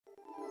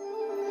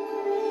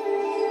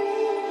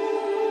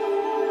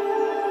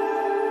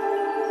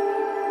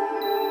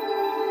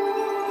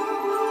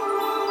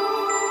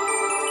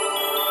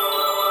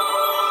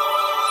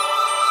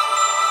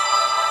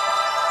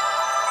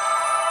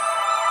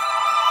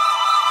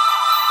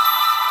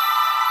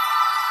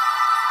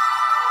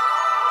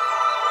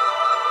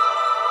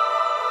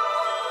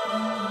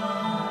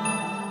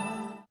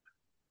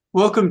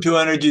Welcome to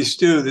Energy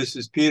Stew. This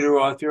is Peter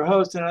Roth, your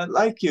host, and I'd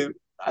like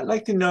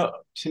to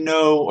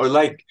know, or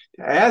like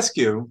to ask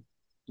you,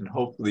 and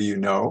hopefully you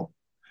know,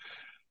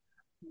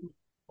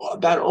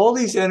 about all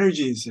these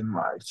energies in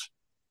life.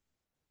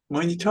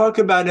 When you talk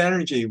about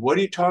energy, what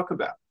do you talk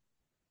about?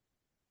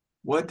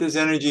 What does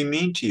energy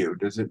mean to you?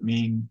 Does it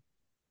mean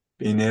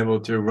being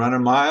able to run a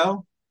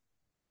mile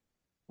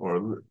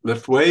or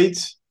lift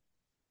weights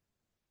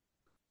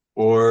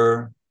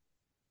or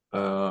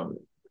um,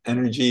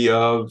 energy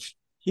of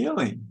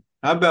healing?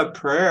 How about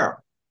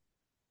prayer?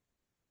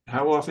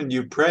 How often do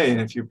you pray?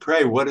 And if you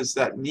pray, what does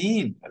that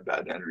mean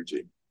about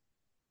energy?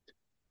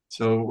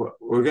 So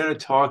we're going to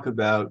talk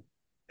about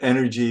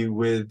energy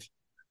with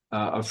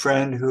a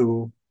friend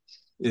who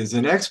is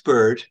an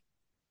expert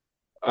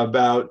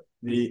about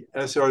the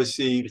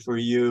SRC for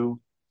You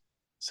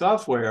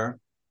software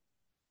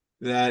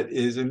that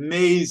is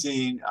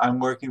amazing. I'm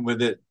working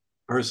with it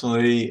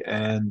personally,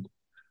 and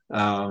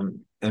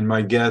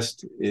my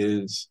guest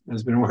is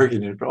has been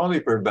working it only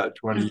for about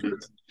 20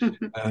 years,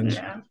 and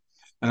Yeah.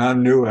 and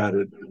I'm new at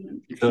it.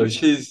 So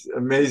she's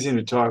amazing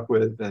to talk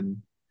with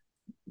and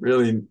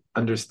really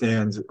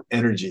understands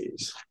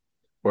energies,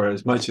 or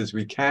as much as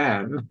we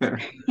can.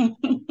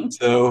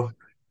 So,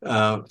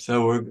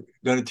 so we're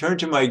going to turn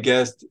to my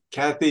guest,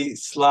 Kathy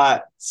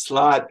Slot,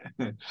 Slaght.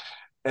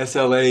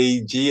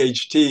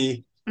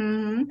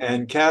 Mhm.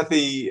 And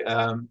Kathy,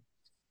 I'm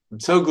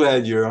so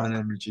glad you're on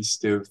Energy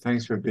Stew.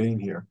 Thanks for being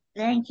here.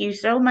 Thank you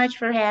so much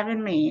for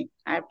having me.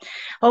 I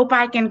hope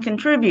I can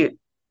contribute.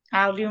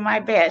 I'll do my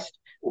best.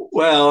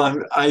 Well,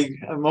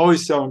 I'm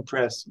always so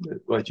impressed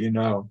with what you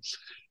know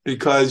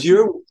because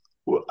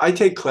I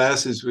take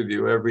classes with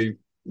you every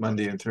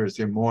Monday and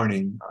Thursday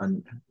morning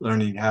on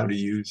learning how to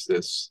use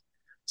this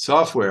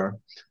software.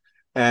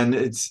 And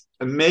it's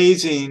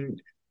amazing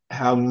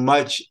how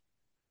much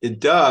it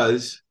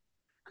does,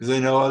 because I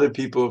know other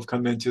people have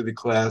come into the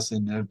class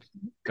and have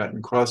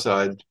gotten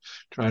cross-eyed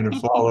trying to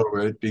follow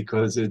it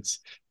because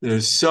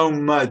there's so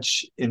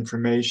much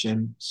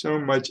information, so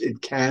much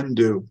it can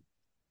do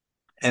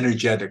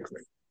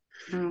energetically.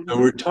 So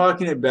we're Mhm.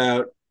 talking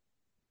about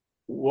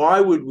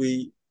why would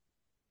we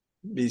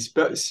be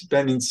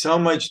spending so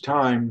much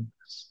time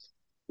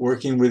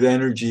working with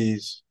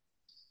energies?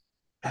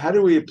 How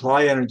do we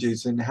apply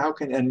energies and how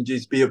can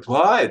energies be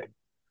applied?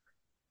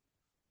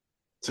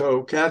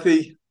 So,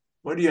 Kathy,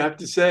 what do you have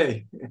to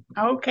say?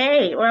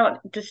 Okay, well,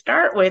 to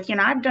start with,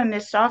 I've done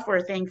this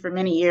software thing for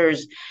many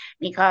years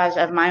because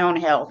of my own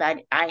health.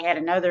 I had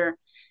another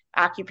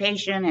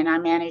occupation and I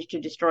managed to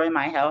destroy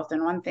my health,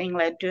 and one thing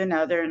led to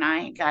another, and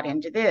I got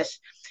into this.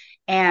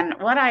 And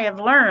what I have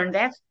learned,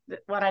 that's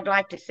what I'd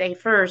like to say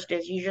first,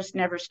 is you just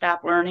never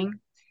stop learning.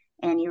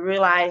 And you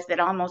realize that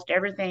almost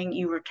everything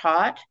you were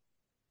taught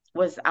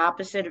was the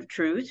opposite of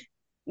truth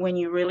when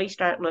you really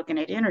start looking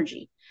at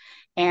energy.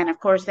 And of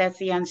course, that's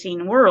the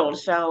unseen world.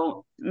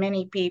 So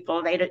many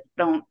people, they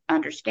don't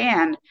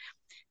understand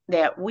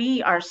that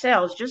we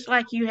ourselves, just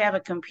like you have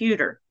a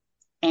computer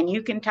and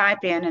you can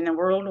type in and the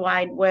World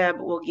Wide Web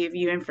will give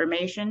you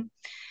information,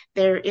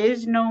 there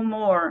is no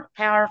more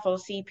powerful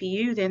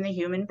CPU than the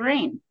human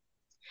brain.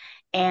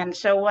 And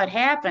so what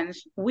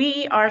happens,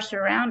 we are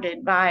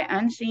surrounded by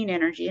unseen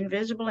energy,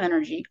 invisible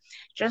energy,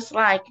 just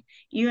like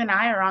you and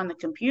I are on the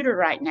computer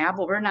right now,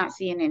 but we're not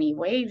seeing any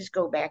waves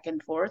go back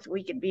and forth.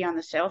 We could be on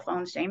the cell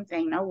phone, same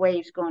thing, no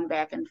waves going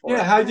back and Yeah,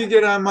 forth. how'd you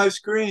get on my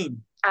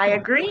screen? I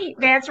agree.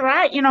 That's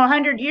right.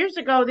 100 years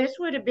ago, this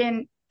would have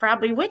been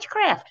probably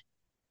witchcraft.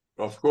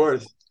 Of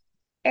course.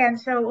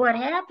 And so what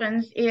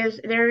happens is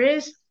there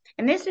is,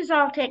 and this is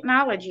all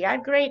technology. I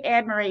have great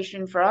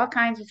admiration for all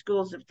kinds of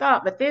schools of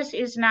thought, but this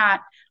is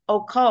not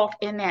occult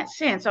in that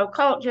sense.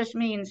 Occult just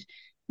means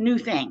new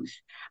things.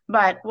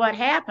 But what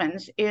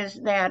happens is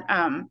that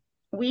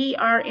we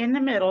are in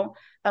the middle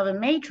of a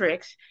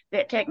matrix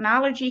that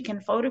technology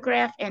can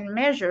photograph and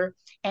measure,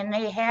 and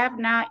they have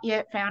not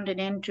yet found an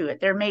end to it.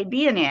 There may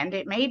be an end,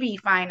 it may be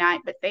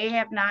finite, but they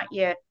have not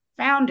yet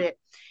found it.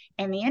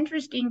 And the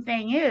interesting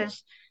thing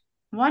is,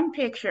 one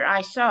picture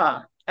I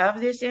saw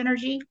of this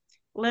energy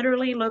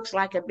literally looks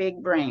like a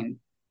big brain.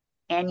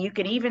 And you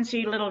can even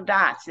see little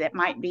dots that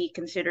might be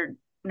considered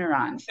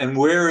neurons. And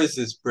where is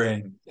this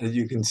brain? As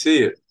you can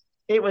see it.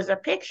 It was a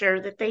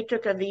picture that they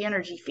took of the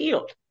energy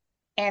field.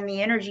 And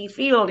the energy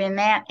field in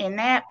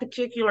that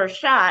particular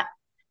shot,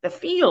 the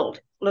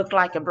field looked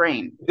like a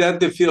brain Is that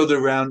the field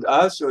around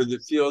us or the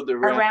field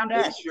around around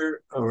us.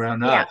 nature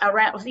around Yeah, us?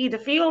 around, see, the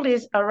field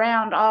is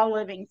around all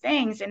living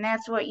things, and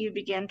that's what you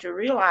begin to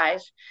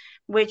realize,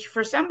 which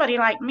for somebody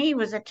like me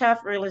was a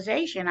tough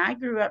realization. I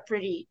grew up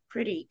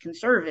pretty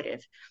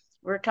conservative.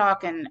 We're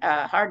talking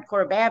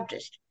hardcore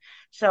Baptist.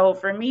 So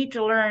for me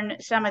to learn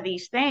some of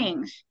these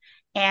things,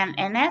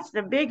 and that's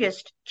the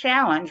biggest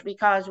challenge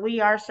because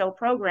we are so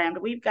programmed.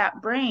 We've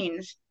got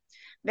brains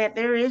that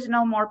there is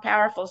no more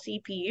powerful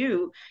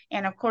CPU,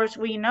 and of course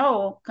we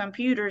know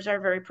computers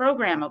are very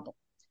programmable.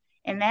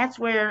 And that's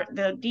where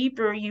the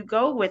deeper you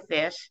go with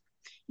this,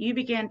 you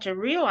begin to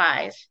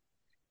realize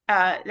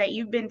that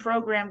you've been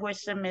programmed with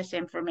some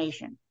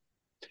misinformation.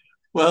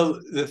 Well,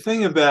 the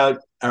thing about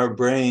our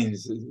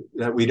brains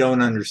that we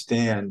don't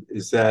understand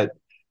is that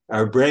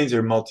our brains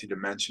are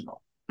multidimensional,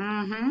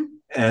 Mm-hmm.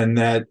 and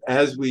that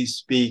as we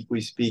speak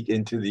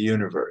into the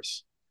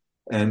universe.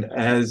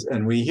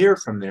 And we hear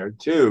from there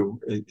too.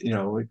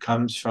 It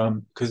comes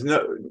from, because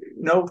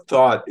no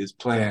thought is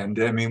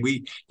planned. I mean,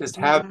 we just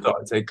have Mm-hmm.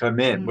 thoughts. They come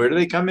in. Where do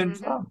they come Mm-hmm. in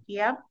Mm-hmm. from?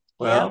 Yep. Yep.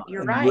 Well,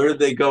 You're and right. where do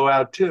they go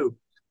out to?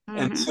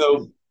 And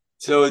Mm-hmm.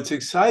 so it's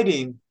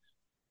exciting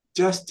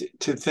just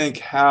to think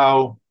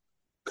how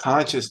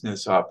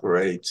consciousness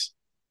operates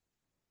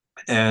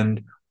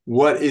and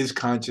what is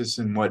conscious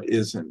and what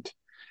isn't.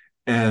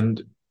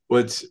 And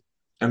what's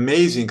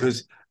amazing,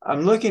 because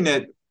I'm looking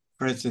at,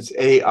 for instance,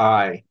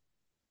 AI,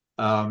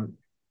 um,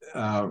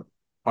 uh,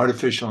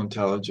 artificial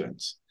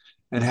intelligence,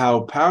 and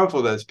how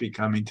powerful that's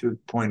becoming to the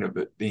point of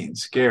it being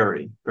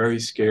scary, very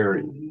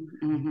scary.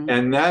 Mm-hmm. Mm-hmm.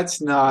 And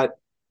that's not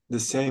the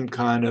same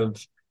kind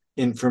of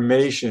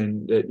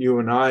information that you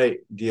and I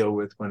deal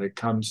with when it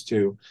comes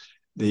to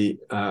the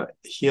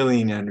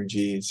healing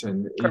energies.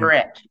 And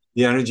Correct.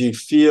 the energy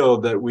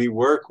field that we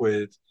work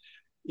with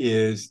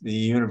is the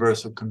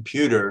universal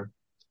computer,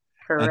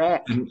 and,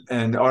 Correct.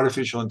 and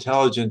artificial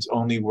intelligence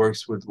only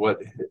works with what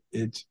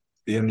it's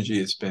the energy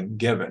has been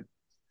given,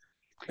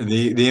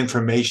 the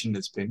information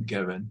that's been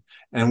given,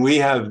 and we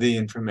have the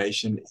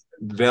information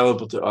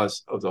available to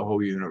us of the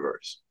whole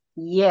universe.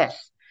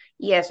 Yes.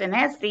 Yes. And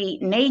that's the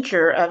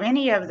nature of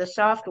any of the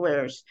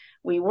softwares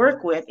we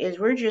work with is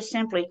we're just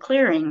simply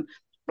clearing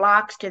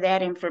blocks to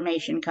that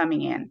information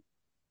coming in.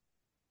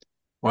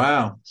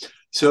 Wow.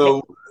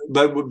 So,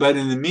 but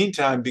in the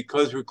meantime,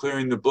 because we're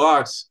clearing the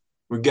blocks,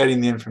 we're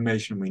getting the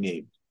information we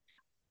need.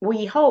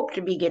 We hope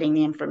to be getting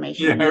the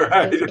information Yeah,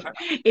 we need.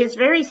 right. It's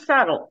very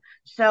subtle.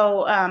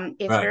 So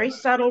it's Right. very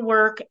subtle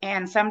work,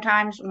 and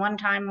sometimes one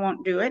time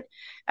won't do it.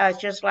 It's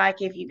just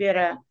like if you get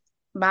a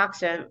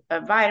box of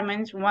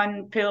vitamins,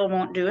 one pill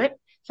won't do it.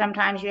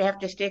 Sometimes you have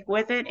to stick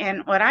with it.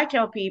 And what I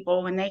tell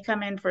people when they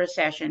come in for a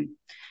session,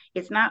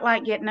 it's not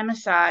like getting a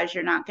massage.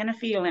 You're not going to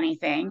feel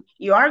anything.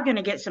 You are going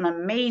to get some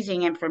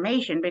amazing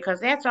information because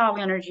that's all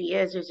energy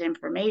is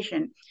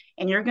information.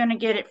 And you're going to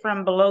get it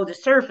from below the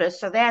surface.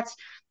 So that's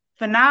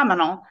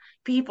phenomenal.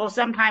 People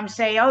sometimes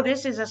say, "Oh,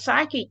 this is a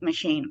psychic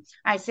machine."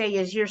 I say,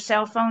 "Is your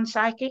cell phone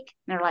psychic?"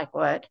 And they're like,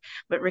 "What?"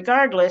 But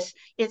regardless,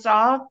 it's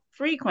all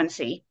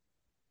frequency.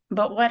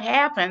 But what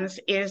happens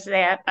is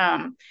that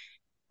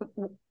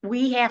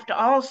we have to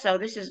also,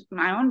 this is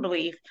my own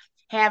belief,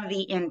 have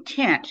the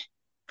intent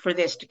for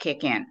this to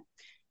kick in.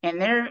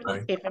 And there,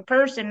 Right. if a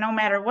person, no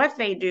matter what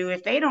they do,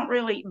 if they don't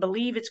really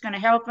believe it's going to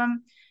help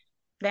them,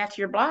 that's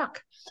your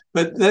block.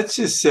 But let's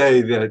just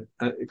say that,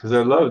 because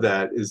I love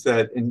that, is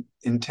that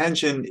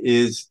intention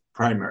is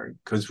primary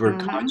because we're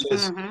Mm-hmm,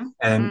 conscious. mm-hmm,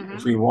 And if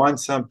mm-hmm. we want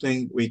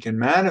something, we can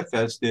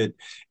manifest it,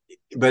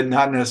 but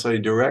not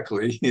necessarily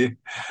directly.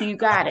 You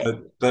got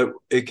it. But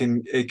it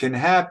can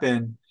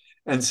happen.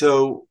 And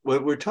so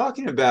what we're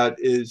talking about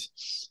is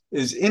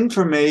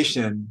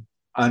information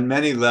on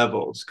many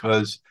levels,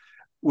 because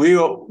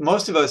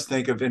most of us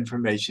think of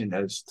information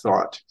as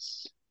thought.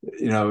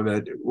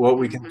 That what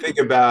we can think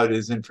Mm-hmm. about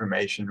is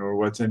information, or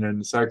what's in an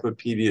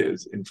encyclopedia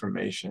is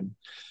information.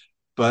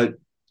 But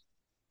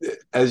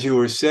as you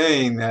were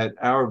saying, that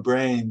our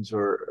brains,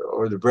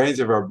 or the brains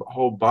of our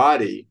whole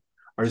body,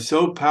 are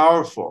so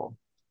powerful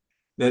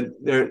that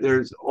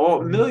there's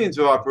all millions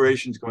of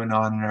operations going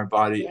on in our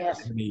body at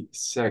Yes. any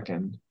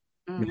second,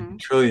 maybe Mm-hmm.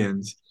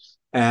 trillions.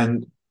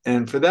 And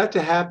for that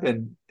to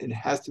happen, it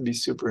has to be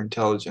super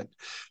intelligent.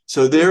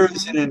 So there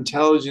is an Mm-hmm.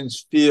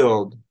 intelligence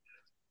field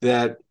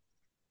that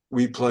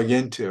we plug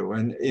into.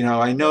 And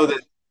I know Yes. that,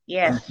 for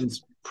Yes.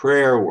 instance,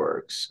 prayer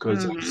works,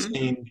 because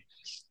Mm-hmm.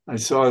 I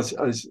saw,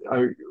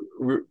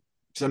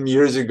 some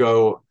years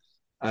ago,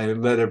 I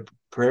led a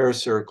prayer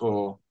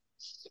circle,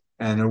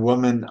 and a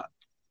woman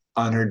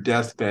on her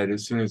deathbed,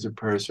 as soon as the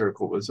prayer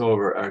circle was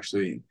over,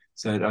 actually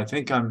said, "I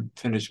think I'm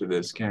finished with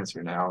this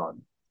cancer now.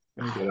 I'm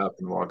going to get up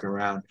and walk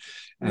around."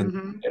 And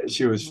Mm-hmm.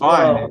 she was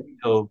fine Whoa.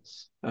 until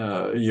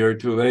a year or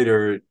two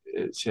later,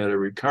 she had a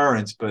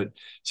recurrence, but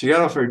she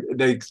got off her,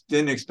 they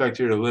didn't expect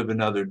her to live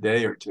another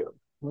day or two.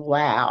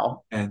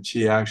 Wow. And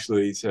she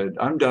actually said,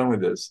 "I'm done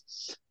with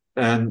this."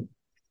 And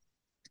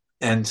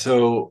and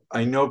so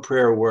I know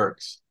prayer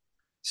works.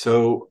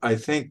 So I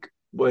think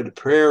what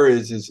prayer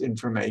is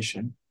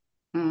information,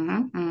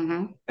 Mm-hmm.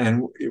 Mm-hmm.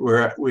 and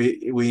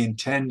we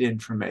intend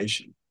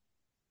information.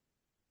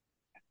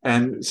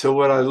 And so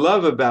what I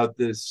love about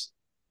this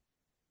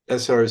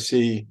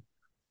SRC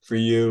for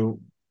you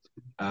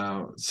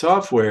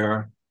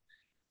software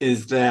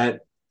is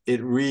that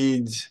it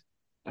reads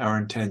our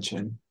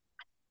intention.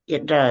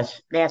 It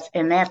does.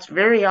 That's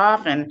very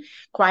often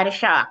quite a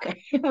shock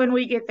when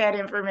we get that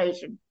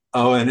information.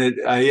 Oh,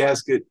 and I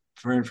ask it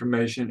for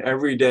information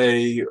every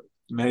day,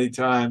 many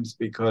times,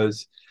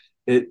 because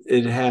it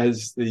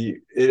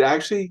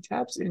actually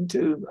taps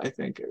into, I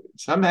think,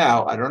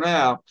 somehow, I don't know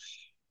how,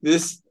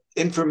 this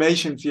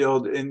information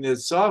field in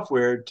this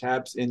software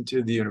taps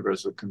into the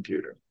universal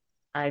computer.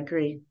 I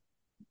agree.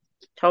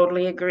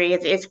 Totally agree.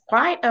 It's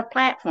quite a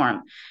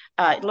platform.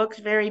 It looks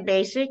very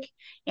basic,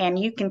 and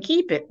you can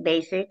keep it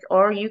basic,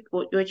 or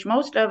which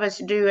most of us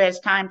do as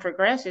time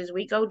progresses,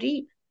 we go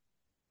deep.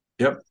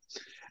 Yep.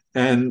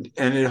 And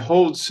it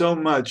holds so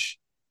much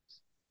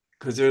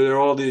because there are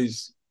all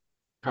these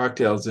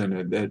cocktails in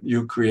it that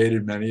you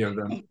created many of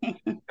them.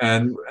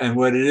 And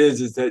what it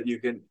is that you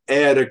can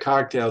add a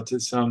cocktail to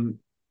some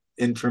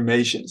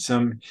information,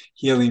 some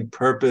healing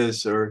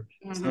purpose or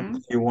Mm-hmm.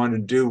 something you want to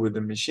do with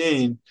the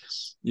machine,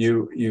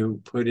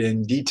 you put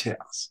in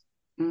details.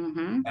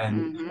 Mm-hmm.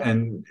 Mm-hmm.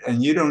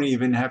 And you don't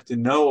even have to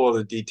know all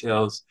the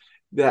details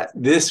that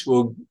this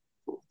will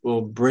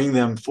bring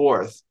them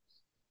forth.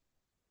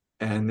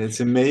 And it's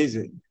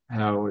amazing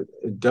how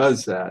it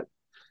does that.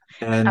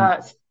 And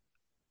Uh,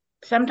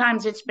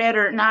 Sometimes it's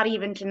better not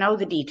even to know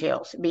the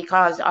details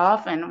because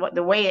often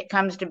the way it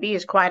comes to be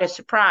is quite a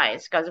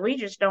surprise because we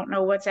just don't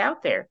know what's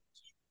out there.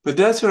 but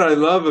that's what I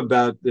love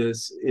about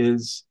this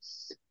is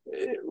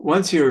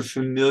once you're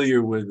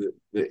familiar with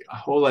the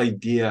whole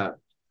idea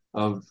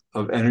of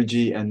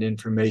energy and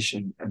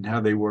information and how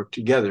they work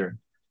together,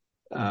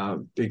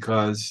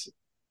 because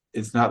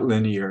it's not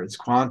linear, it's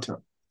quantum.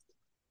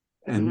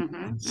 Mm-hmm. And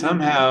Mm-hmm.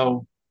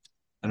 somehow,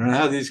 I don't know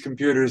how these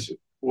computers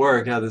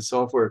work, how the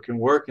software can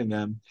work in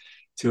them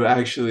to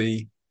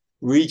actually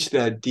reach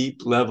that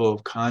deep level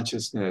of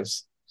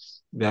consciousness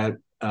that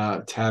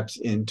taps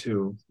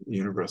into the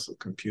universal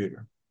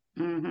computer.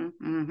 Mm-hmm.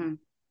 Mm-hmm.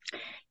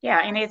 Yeah,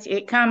 and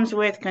it comes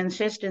with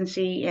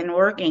consistency in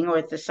working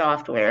with the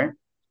software.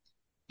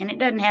 And it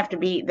doesn't have to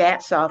be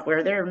that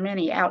software. There are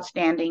many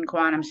outstanding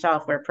quantum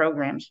software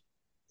programs.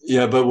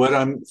 Yeah, but what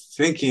I'm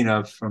thinking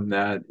of from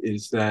that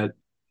is that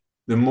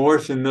the more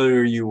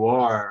familiar you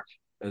are,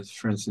 as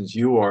for instance,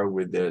 you are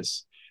with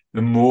this,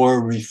 the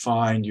more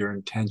refined your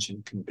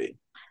intention can be.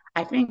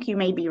 I think you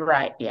may be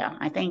right. Yeah,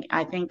 I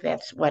think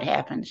that's what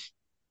happens.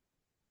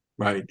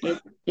 Right.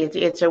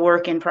 It's a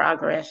work in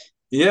progress.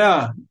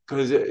 Yeah,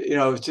 because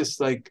it's just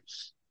like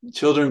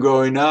children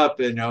growing up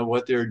and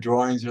what their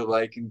drawings are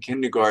like in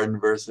kindergarten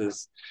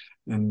versus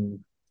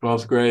in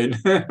 12th grade.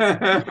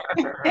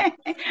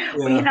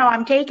 Well, Yeah.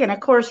 I'm taking a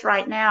course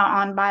right now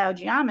on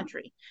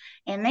biogeometry,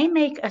 and they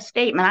make a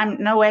statement.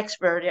 I'm no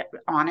expert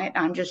on it,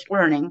 I'm just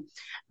learning.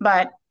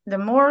 But the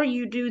more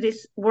you do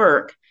this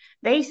work,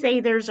 they say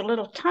there's a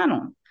little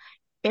tunnel,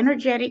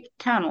 energetic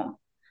tunnel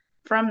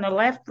from the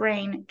left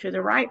brain to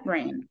the right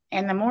brain.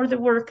 And the more the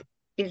work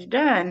is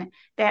done,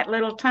 that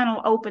little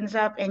tunnel opens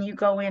up and you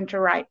go into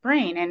right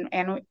brain.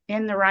 And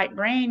in the right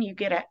brain, you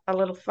get a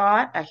little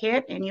thought, a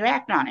hit, and you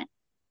act on it.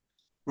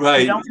 You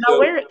Right. don't know So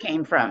where it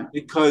came from.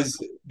 because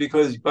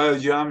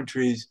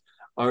biogeometries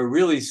are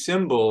really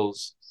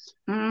symbols.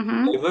 They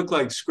Mm-hmm. look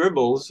like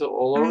scribbles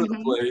all over the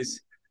Mm-hmm.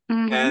 place.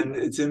 Mm-hmm. And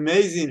it's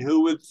amazing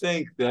who would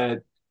think that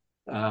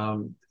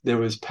there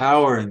was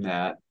power in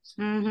that.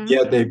 Mm-hmm.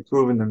 Yet they've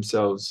proven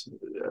themselves.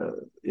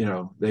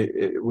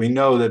 We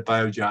know that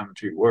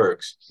biogeometry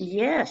works,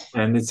 Yes.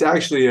 and it's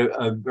actually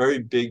a very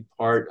big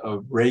part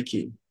of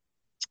Reiki.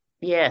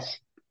 Yes.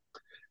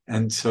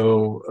 And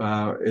so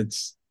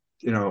it's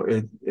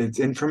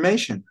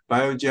information.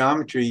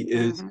 Biogeometry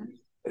is Mm-hmm.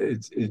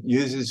 it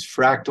uses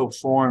fractal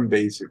form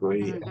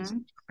basically as Mm-hmm.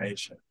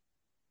 information.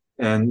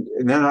 And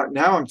then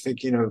now I'm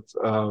thinking of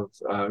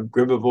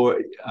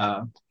Gribavoy,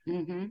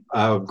 Mm-hmm.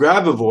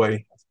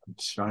 Grabavoy. I'm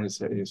just trying to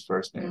say his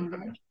first name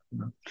Mm-hmm. right.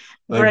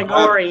 Like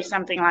Gregory,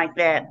 something like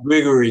that.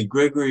 Grigory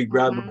Mm-hmm.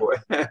 Grabavoy,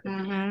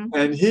 Mm-hmm.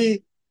 and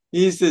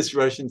he's this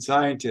Russian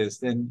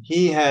scientist, and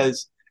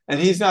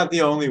he's not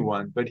the only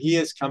one, but he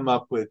has come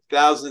up with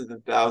thousands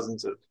and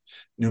thousands of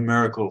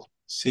numerical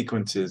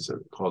sequences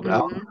called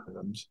Mm-hmm.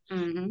 algorithms,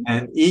 Mm-hmm.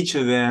 and each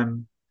of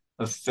them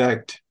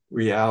affect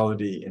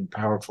reality in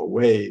powerful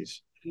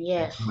ways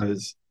Yes.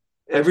 because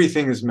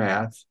everything is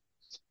math.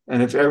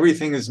 And if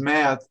everything is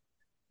math,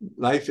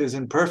 life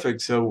isn't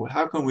perfect. So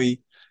how can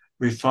we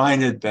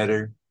refine it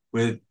better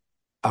with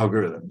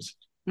algorithms?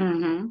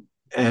 Mm-hmm.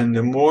 And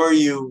the more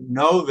you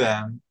know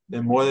them,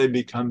 the more they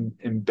become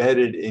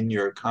embedded in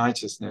your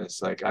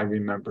consciousness. Like I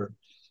remember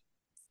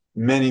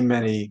many,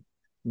 many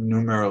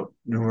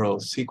numeral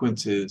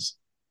sequences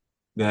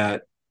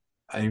that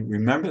I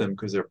remember them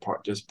because they're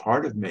just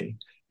part of me.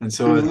 And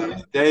so as I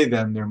Mm-hmm. say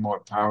them, they're more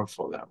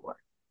powerful that way.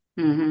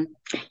 Mm-hmm.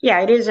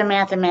 Yeah, it is a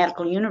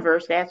mathematical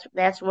universe.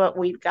 That's what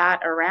we've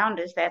got around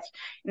us.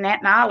 And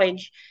that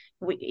knowledge.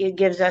 It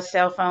gives us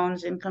cell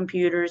phones and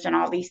computers and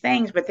all these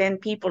things, but then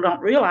people don't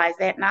realize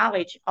that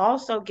knowledge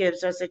also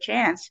gives us a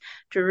chance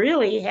to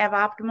really have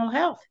optimal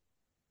health.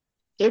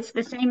 It's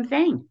the same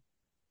thing.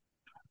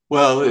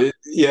 Well,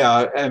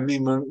 yeah, I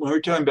mean, when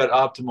we're talking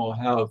about optimal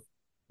health,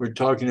 we're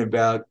talking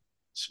about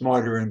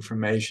smarter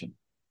information.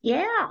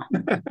 Yeah.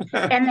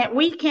 And that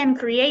we can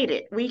create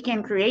it. We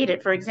can create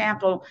it. For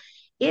example,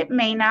 it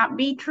may not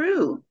be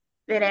true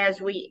that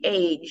as we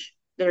age,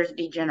 there's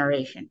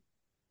degeneration.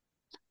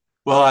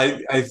 Well,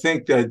 I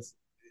think that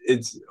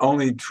it's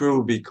only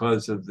true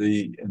because of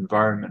the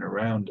environment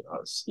around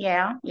us.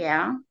 Yeah,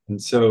 yeah. And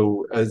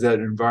so as that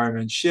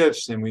environment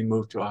shifts and we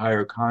move to a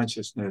higher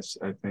consciousness,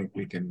 I think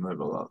we can live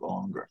a lot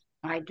longer.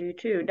 I do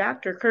too.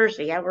 Dr.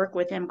 Kersey, I work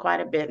with him quite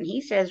a bit, and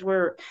he says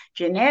we're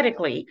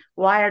genetically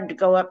wired to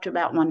go up to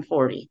about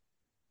 140.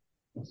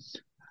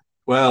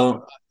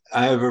 Well,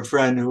 I have a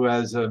friend who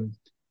has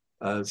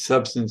a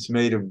substance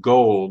made of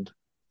gold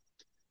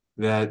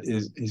that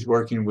is he's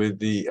working with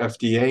the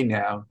FDA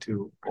now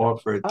to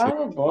offer it to the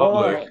Oh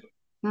public,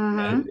 boy.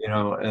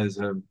 Mm-hmm. as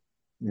a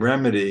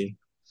remedy.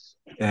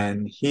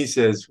 And he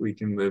says we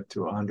can live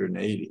to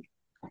 180.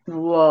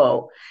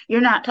 Whoa.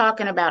 You're not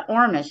talking about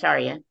Ormus, are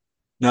you?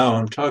 No,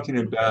 I'm talking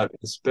about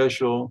a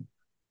special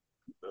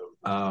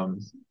um,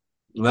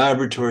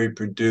 laboratory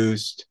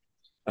produced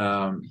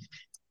um,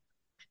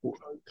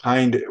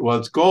 well,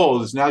 it's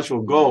gold, it's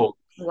natural Mhm. gold,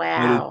 but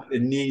Wow.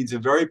 it needs a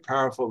very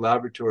powerful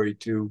laboratory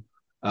to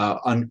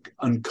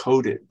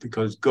uncoat it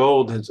because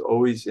gold has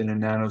always, in a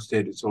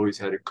nanostate, it's always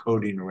had a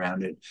coating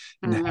around it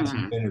and it hasn't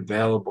Mm-hmm. been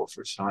available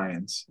for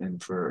science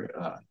and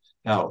for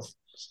health.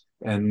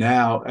 And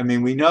now, I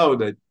mean, we know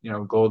that,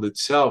 gold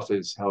itself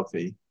is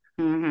healthy,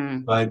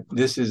 Mm-hmm. but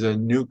this is a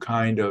new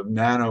kind of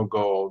nano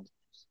gold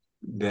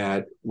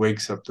that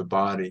wakes up the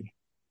body.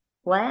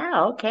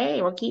 Wow.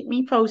 Okay. Well, keep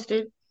me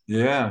posted.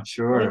 Yeah, We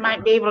sure.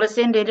 might be able to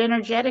send it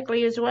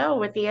energetically as well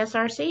with the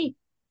SRC.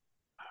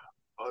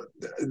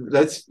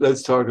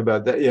 Let's talk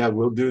about that. Yeah,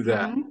 we'll do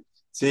that. Mm-hmm.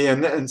 See,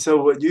 and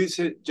so what you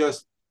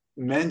just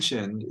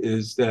mentioned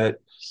is that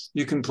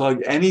you can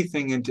plug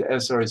anything into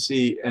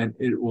SRC and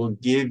it will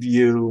give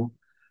you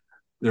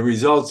the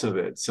results of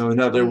it. So in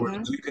other words,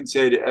 Mm-hmm. you can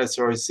say to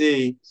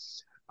SRC,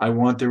 I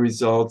want the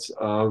results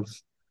of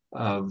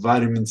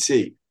vitamin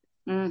C,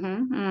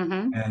 Mm-hmm.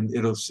 Mm-hmm. and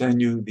it'll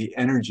send you the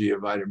energy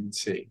of vitamin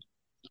C.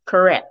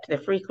 Correct. The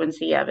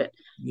frequency of it.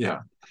 Yeah.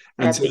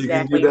 And That's so you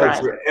can do exactly that right.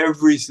 for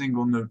every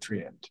single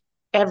nutrient.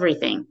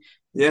 Everything.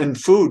 Yeah, and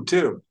food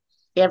too.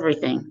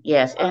 Everything.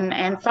 Yes.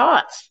 And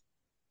thoughts.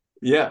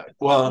 Yeah.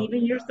 Well,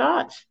 Even your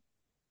thoughts.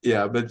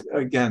 yeah, but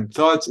again,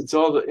 thoughts, it's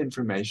all the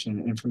information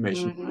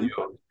Mm-hmm.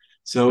 field.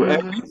 So Mm-hmm.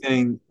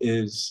 everything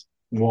is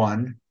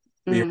one.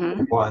 We are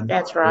Mm-hmm. one.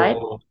 That's right.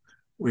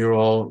 We're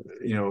all,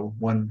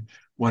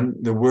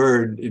 the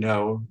word,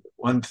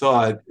 one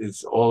thought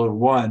is all of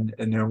one,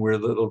 and then we're a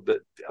little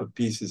bit of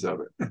pieces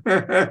of it.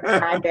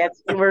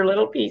 That's we're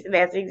little piece.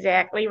 That's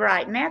exactly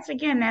right. And that's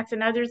again, that's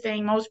another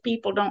thing most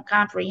people don't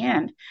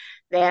comprehend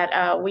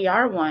that we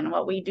are one.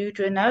 What we do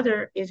to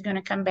another is going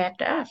to come back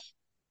to us.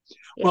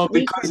 If Well,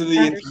 we because can of the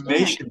understand,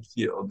 information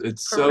field,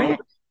 it's so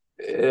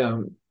correct.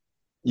 um,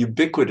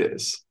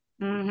 ubiquitous,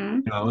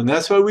 Mm-hmm. and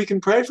that's why we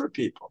can pray for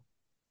people.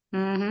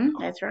 Mm-hmm.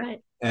 That's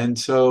right. And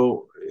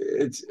so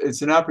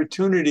it's an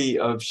opportunity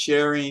of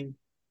sharing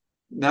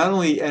not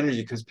only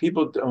energy, because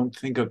people don't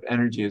think of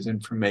energy as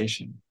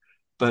information,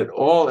 but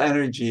all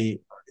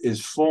energy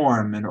is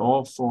form and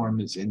all form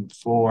is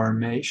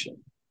information.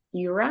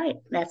 You're right.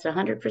 That's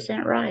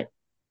 100% right.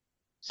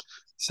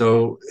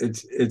 So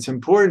it's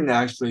important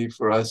actually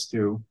for us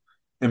to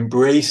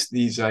embrace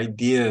these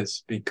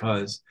ideas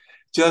because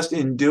just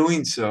in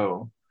doing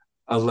so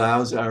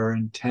allows our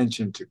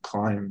intention to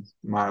climb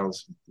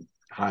miles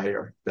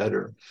higher,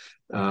 better,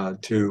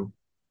 to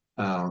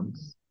um,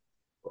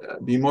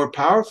 be more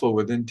powerful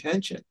with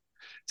intention.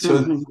 So,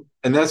 Mm-hmm.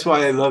 and that's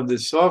why I love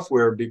this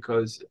software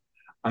because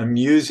I'm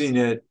using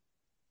it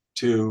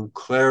to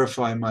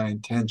clarify my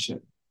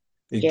intention.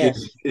 It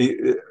gives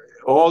Yes.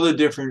 all the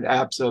different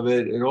apps of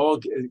it.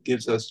 It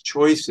gives us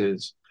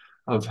choices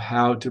of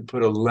how to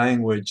put a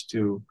language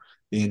to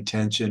the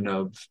intention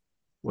of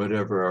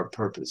whatever our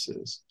purpose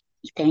is.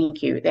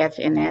 Thank you. That's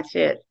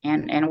it.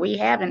 And we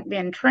haven't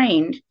been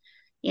trained,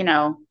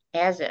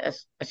 as a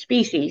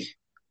species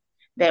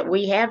that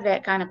we have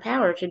that kind of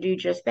power to do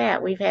just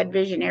that. We've had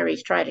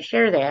visionaries try to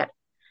share that,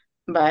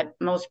 but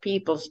most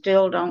people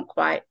still don't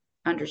quite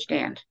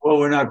understand. Well,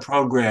 we're not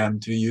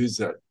programmed to use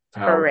that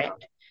power.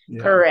 Correct.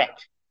 Yeah.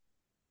 Correct.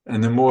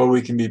 And the more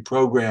we can be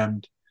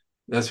programmed,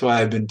 that's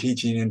why I've been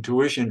teaching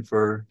intuition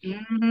for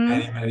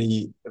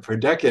Mm-hmm. for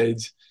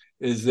decades,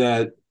 is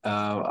that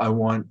I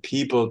want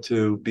people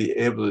to be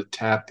able to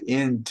tap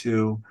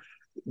into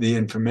the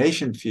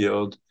information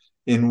field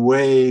in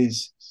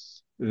ways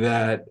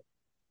that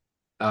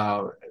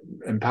uh,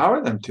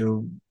 empower them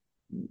to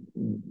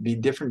be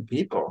different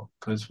people.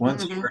 Because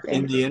once Mm-hmm. you're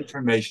in the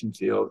information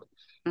field,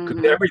 because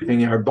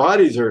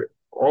Mm-hmm.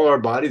 all our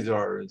bodies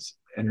are is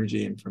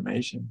energy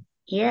information.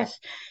 Yes.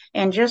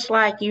 And just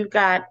like you've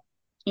got,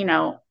 you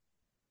know,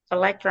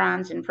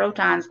 electrons and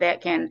protons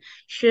that can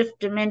shift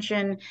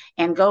dimension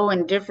and go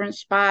in different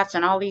spots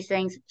and all these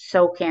things,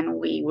 so can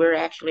we. We're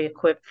actually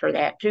equipped for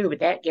that too, but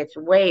that gets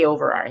way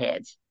over our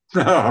heads.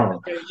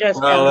 Oh, There's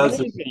just well,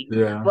 amazing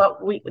yeah,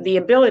 the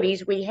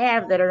abilities we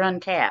have that are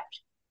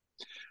untapped.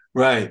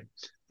 right.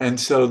 And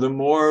so the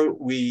more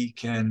we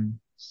can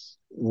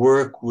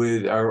work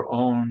with our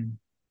own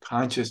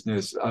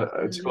consciousness,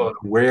 it's called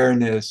Mm-hmm.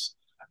 awareness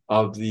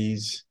of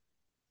these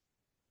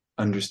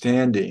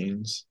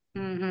understandings,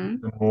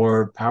 Mm-hmm. the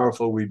more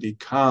powerful we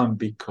become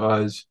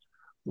because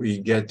we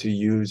get to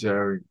use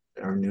our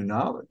new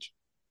knowledge.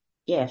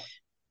 Yes.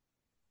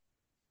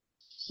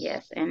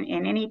 Yes, and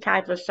any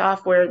type of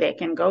software that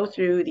can go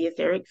through the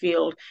etheric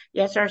field,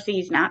 the SRC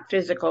is not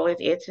physical,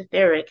 it's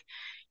etheric,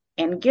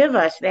 and give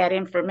us that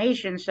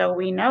information so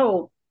we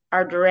know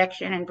our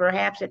direction, and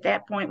perhaps at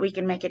that point we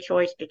can make a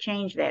choice to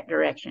change that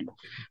direction.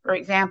 For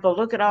example,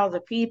 look at all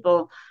the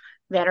people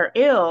that are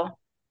ill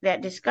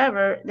that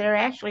discover they're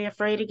actually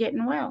afraid of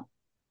getting well.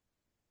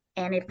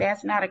 And if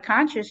that's not a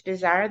conscious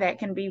desire, that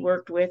can be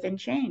worked with and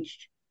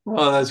changed.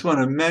 Well, that's one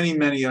of many,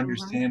 many Mm-hmm.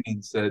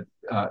 understandings that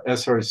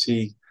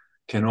SRC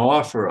can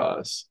offer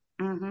us.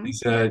 Mm-hmm. Is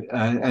that,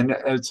 and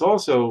it's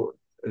also,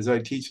 as I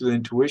teach with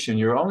intuition,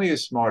 you're only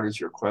as smart as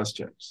your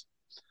questions.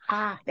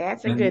 Ah,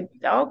 that's a And good,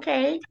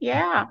 okay.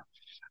 Yeah,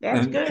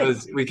 that's and good.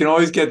 because we can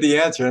always get the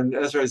answer, and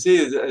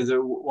SRC is a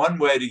one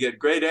way to get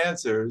great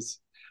answers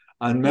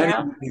on many,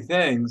 Yeah. many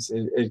things,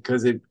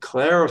 because it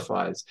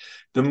clarifies.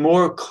 The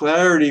more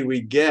clarity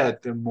we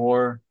get, the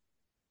more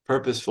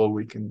purposeful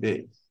we can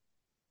be.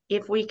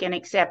 If we can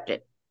accept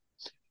it.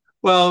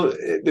 Well,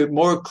 the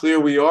more clear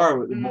we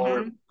are, the more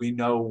Mm-hmm. we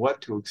know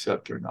what to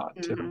accept or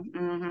not to. Mm-hmm.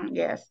 Mm-hmm.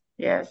 Yes.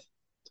 Yes.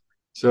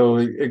 So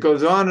it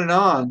goes on and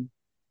on.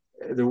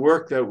 The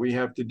work that we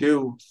have to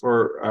do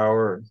for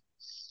our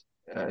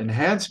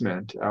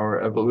enhancement,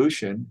 our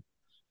evolution,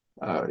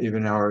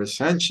 even our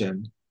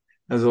ascension,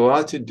 has a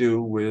lot to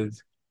do with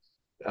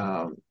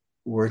um,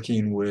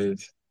 working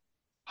with,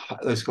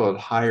 let's call it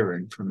higher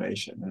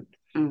information. And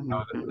Mm-hmm.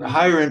 Mm-hmm.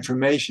 higher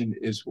information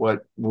is what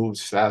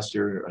moves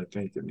faster, I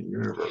think, in the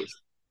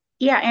universe.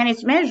 Yeah, and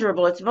it's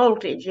measurable. It's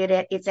voltage.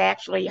 It's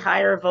actually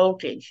higher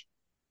voltage.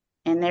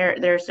 And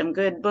there's some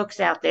good books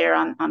out there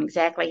on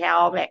exactly how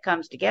all that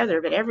comes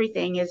together. But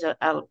everything is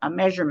a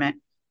measurement,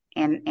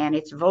 and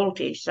it's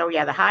voltage. So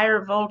yeah, the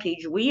higher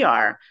voltage we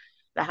are,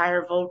 the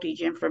higher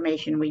voltage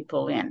information we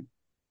pull in.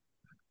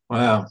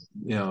 Wow,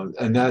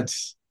 and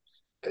that's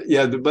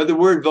yeah. But the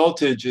word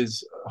voltage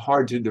is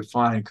hard to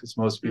define because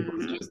most people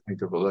Mm-hmm. just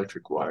think of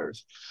electric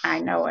wires. I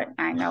know it.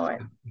 I know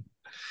it.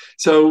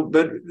 So,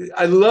 but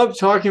I love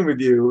talking with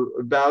you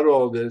about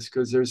all this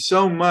because there's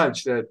so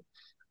much that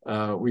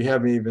we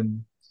haven't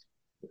even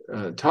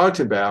talked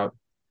about,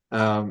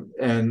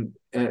 and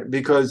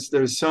because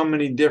there's so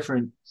many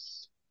different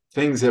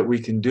things that we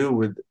can do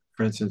with,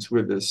 for instance,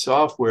 with this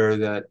software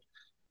that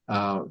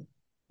uh,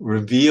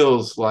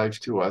 reveals life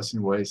to us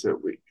in ways that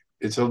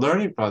it's a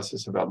learning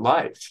process about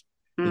life.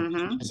 It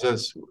Mm-hmm. teaches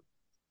us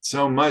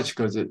so much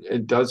because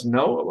it does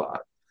know a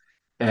lot.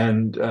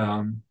 And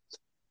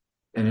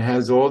and it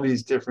has all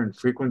these different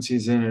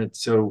frequencies in it.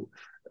 So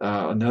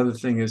another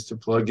thing is to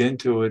plug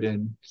into it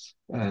and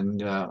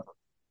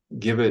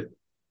give it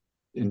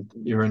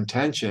your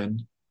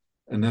intention,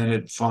 and then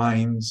it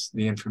finds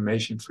the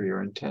information for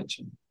your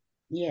intention.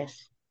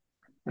 Yes.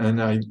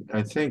 And I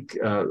think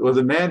well,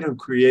 the man who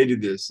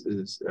created this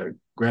is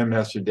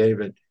Grandmaster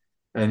David,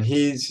 and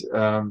he's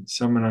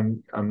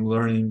someone I'm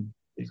learning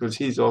because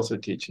he's also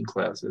teaching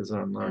classes, and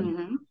I'm learning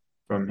Mm-hmm.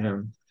 from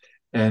him.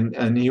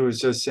 And he was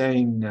just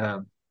saying,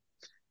 I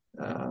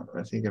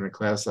think in a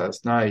class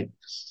last night,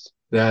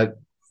 that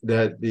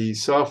the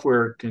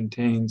software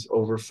contains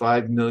over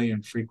 5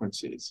 million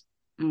frequencies,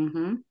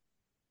 Mm-hmm.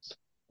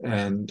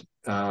 and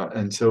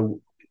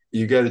so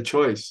you get a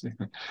choice,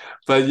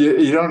 but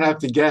you don't have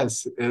to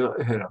guess.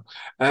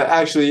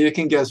 Actually, it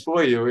can guess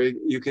for you.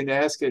 You can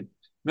ask it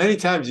many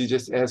times. You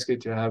just ask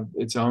it to have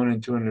its own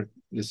intuitive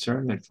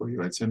discernment for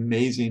you. It's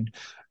amazing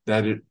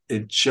that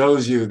it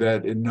shows you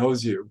that it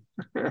knows you.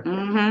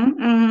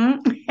 Mm-hmm.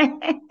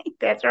 Mm-hmm.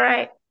 That's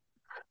right.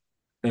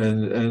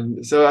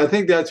 And so I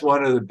think that's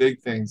one of the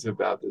big things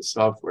about this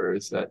software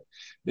is that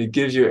it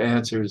gives you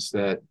answers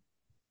that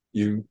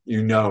you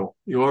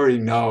already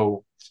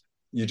know,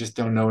 you just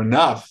don't know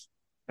enough,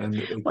 and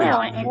it gives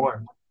Well, you and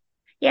more.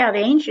 yeah, the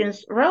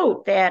ancients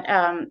wrote that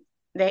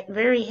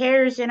very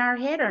hairs in our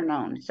head are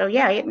known. So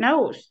yeah, it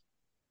knows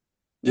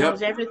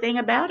Yep, everything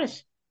about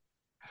us.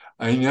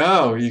 I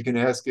know. You can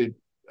ask it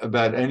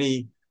about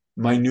any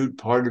minute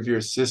part of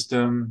your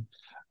system,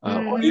 or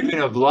Mm-hmm. even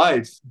of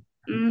life,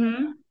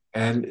 Mm-hmm.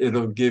 and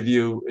it'll give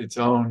you its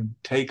own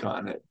take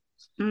on it.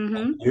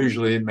 Mm-hmm.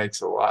 Usually, it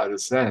makes a lot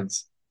of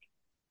sense.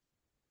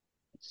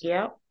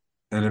 Yep.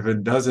 And if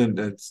it doesn't,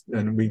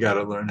 then we got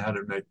to learn how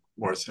to make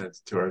more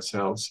sense to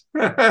ourselves.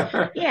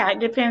 Yeah, it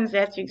depends.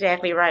 That's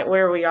exactly right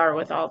where we are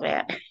with all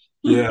that.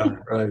 Yeah,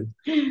 right.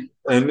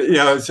 And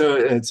so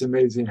it's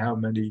amazing how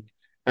many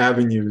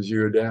avenues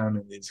you're down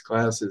in these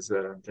classes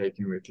that I'm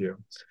taking with you.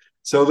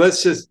 So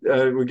let's just,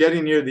 we're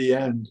getting near the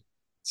end.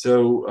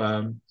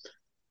 So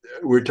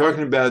we're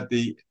talking about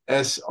the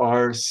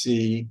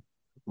SRC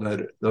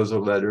letter, those are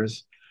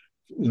letters,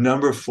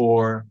 number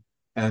 4,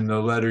 and the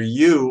letter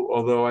U,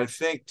 although I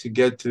think to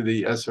get to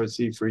the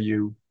SRC for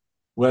You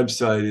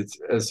website, it's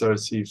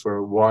SRC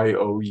for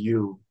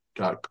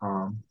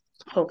YOU.com.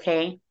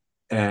 Okay.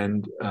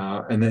 And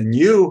then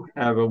you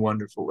have a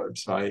wonderful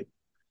website.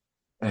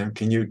 And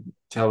can you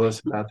tell us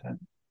about that?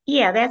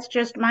 Yeah, that's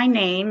just my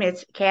name.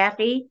 It's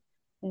Kathy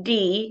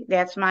D.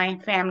 That's my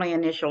family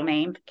initial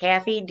name,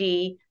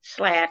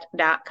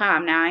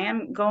 KathyDSlatt.com. Now I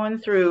am going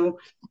through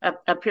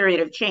a period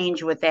of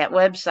change with that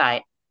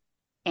website.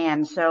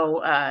 And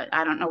so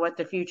I don't know what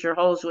the future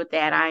holds with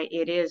that.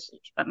 It is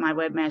my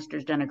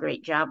webmaster's done a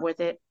great job with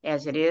it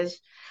as it is,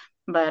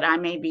 but I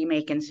may be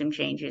making some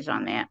changes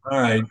on that. All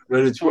right,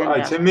 but it's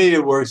And to me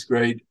it works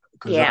great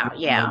because I yeah, don't know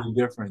yeah,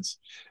 the difference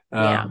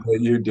yeah. that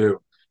you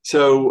do.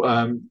 So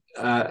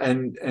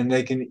and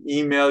they can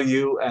email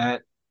you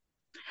at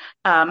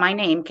My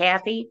name,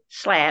 Kathy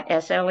Slaght,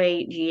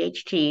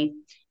 SLAGHT,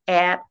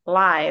 at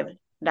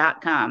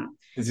live.com.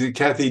 is it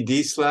Kathy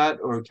D. Slat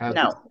or Kathy?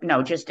 No,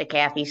 no, just a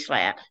Kathy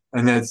Slatt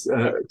And that's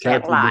at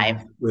Kathy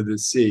live. with a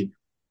C.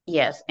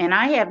 Yes, and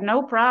I have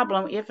no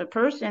problem if a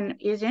person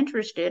is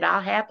interested.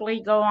 I'll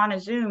happily go on a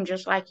Zoom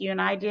just like you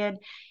and I did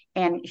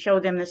and show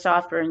them the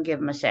software and give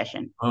them a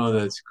session Oh,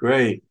 that's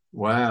great.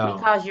 Wow.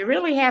 because you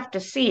really have to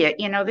see it.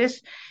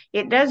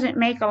 It doesn't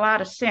make a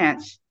lot of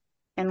sense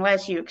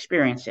unless you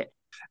experience it.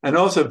 And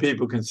also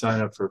people can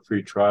sign up for a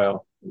free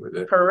trial with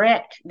it.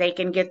 Correct. They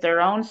can get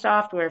their own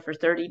software for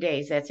 30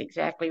 days. That's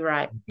exactly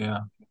right. Yeah.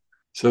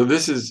 So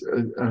this is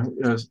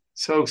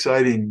so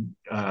exciting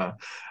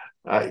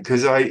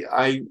because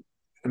I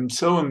am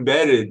so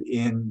embedded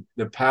in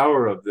the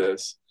power of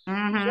this. I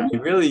Hmm.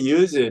 really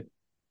use it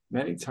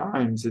many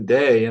times a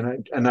day,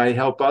 and I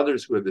help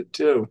others with it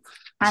too.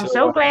 I'm So,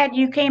 so glad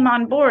you came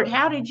on board.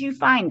 How did you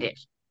find it?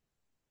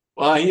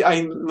 well,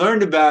 I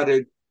learned about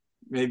it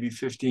maybe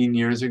 15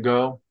 years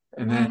ago,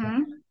 and then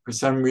Hmm. for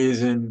some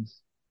reason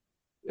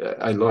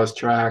I lost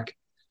track.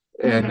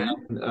 And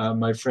Hmm.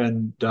 my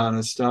friend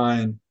Donna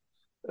Stein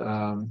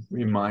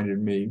reminded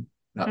me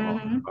not long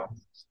Hmm. ago,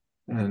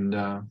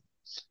 and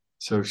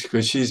so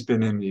because she's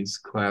been in these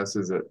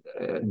classes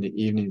in the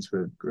evenings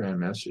with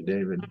Grandmaster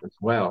David as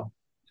well.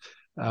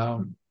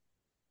 Um,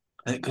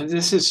 because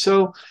this is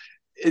so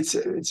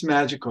it's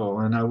magical,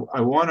 and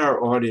I want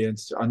our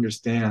audience to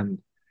understand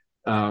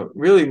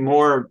really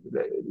more.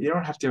 You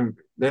don't have to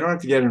they don't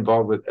have to get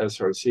involved with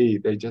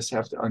SRC. They just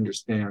have to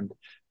understand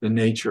the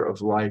nature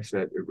of life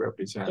that it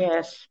represents.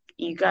 Yes,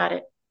 you got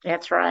it.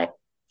 That's right.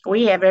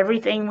 We have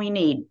everything we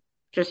need,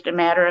 just a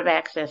matter of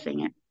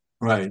accessing it.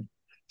 Right.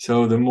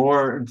 So the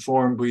more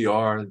informed we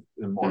are,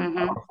 the more Hmm.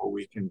 powerful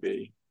we can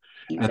be,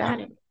 You and got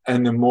it.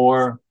 the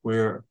more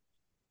we're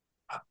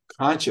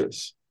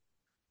conscious,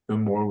 the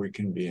more we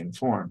can be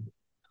informed.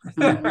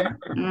 Hmm.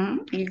 Hmm.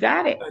 You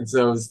got it. And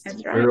so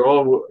That's right. we're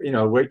all,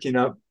 waking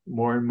up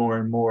more and more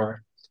and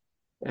more.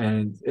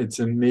 And it's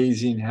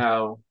amazing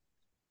how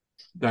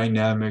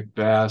dynamic,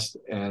 vast,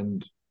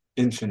 and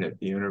infinite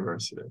the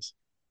universe is.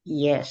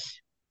 Yes.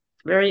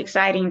 Very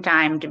exciting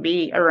time to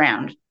be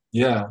around.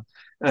 Yeah.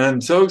 And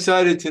I'm so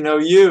excited to know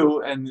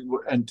you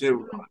and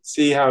to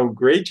see how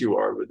great you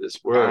are with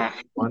this work. Ah,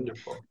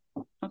 Wonderful.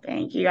 well,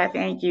 thank you. I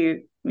thank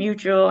you,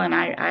 mutual, and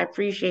I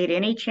appreciate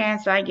any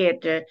chance I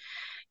get to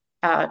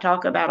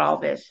talk about all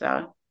this.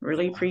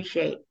 Really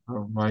appreciate.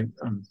 Oh my,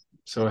 I'm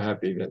so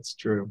happy that's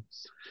true.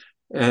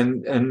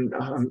 And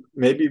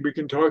maybe we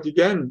can talk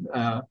again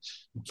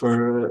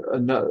for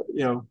another,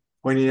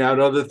 pointing out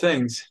other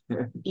things.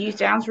 You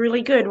sounds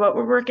really good. What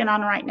we're working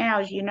on right now,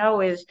 as you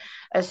know, is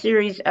a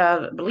series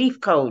of belief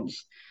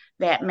codes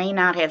that may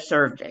not have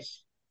served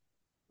us,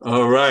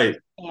 All right.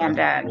 and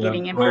Yeah.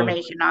 getting Well,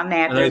 information on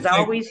that. and There's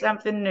always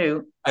something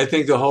new. I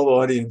think the whole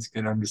audience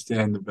can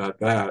understand about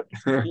that.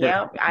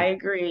 Yep, I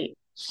agree.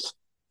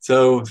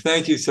 So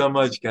thank you so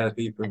much,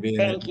 Kathy, for being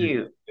Thank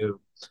here.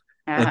 you.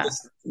 And Uh,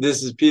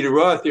 this is Peter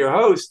Roth, your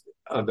host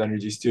of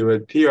Energy Stew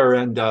at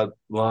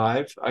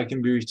prn.live. I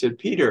can be reached at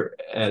Peter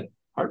at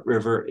Heart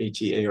River,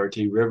 HEART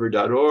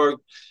river.org.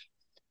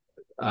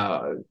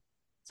 Uh,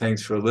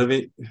 thanks for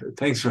living.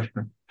 Thanks for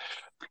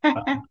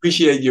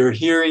appreciate your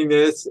hearing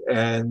this,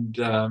 and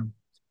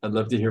I'd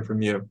love to hear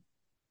from you.